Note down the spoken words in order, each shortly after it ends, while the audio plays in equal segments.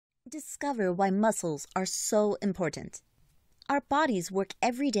Discover why muscles are so important. Our bodies work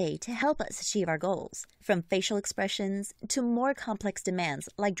every day to help us achieve our goals, from facial expressions to more complex demands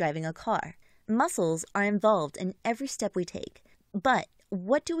like driving a car. Muscles are involved in every step we take, but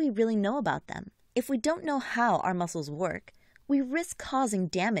what do we really know about them? If we don't know how our muscles work, we risk causing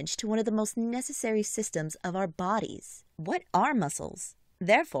damage to one of the most necessary systems of our bodies. What are muscles?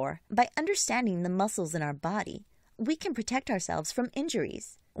 Therefore, by understanding the muscles in our body, we can protect ourselves from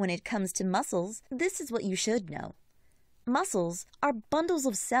injuries. When it comes to muscles, this is what you should know. Muscles are bundles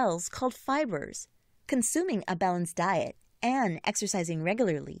of cells called fibers. Consuming a balanced diet and exercising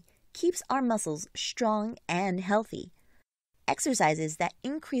regularly keeps our muscles strong and healthy. Exercises that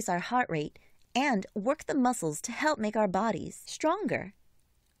increase our heart rate and work the muscles to help make our bodies stronger.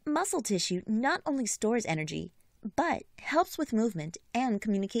 Muscle tissue not only stores energy, but helps with movement and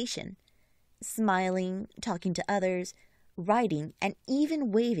communication. Smiling, talking to others, writing, and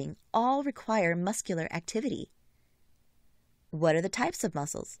even waving all require muscular activity. What are the types of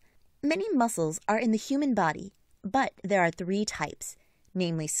muscles? Many muscles are in the human body, but there are 3 types,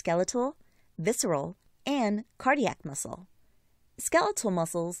 namely skeletal, visceral, and cardiac muscle. Skeletal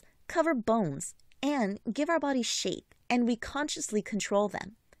muscles cover bones and give our body shape, and we consciously control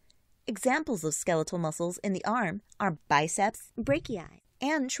them. Examples of skeletal muscles in the arm are biceps brachii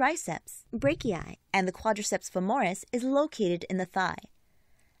and triceps brachii, and the quadriceps femoris is located in the thigh.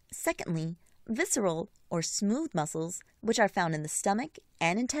 Secondly, visceral or smooth muscles, which are found in the stomach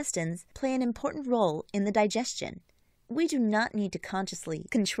and intestines, play an important role in the digestion. We do not need to consciously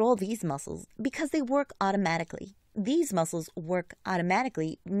control these muscles because they work automatically. These muscles work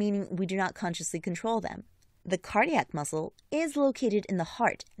automatically, meaning we do not consciously control them. The cardiac muscle is located in the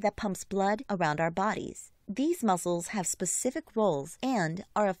heart that pumps blood around our bodies. These muscles have specific roles and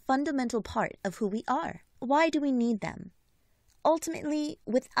are a fundamental part of who we are. Why do we need them? Ultimately,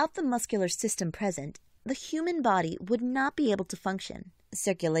 without the muscular system present, the human body would not be able to function.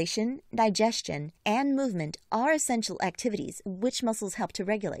 Circulation, digestion, and movement are essential activities which muscles help to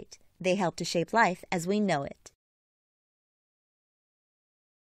regulate. They help to shape life as we know it.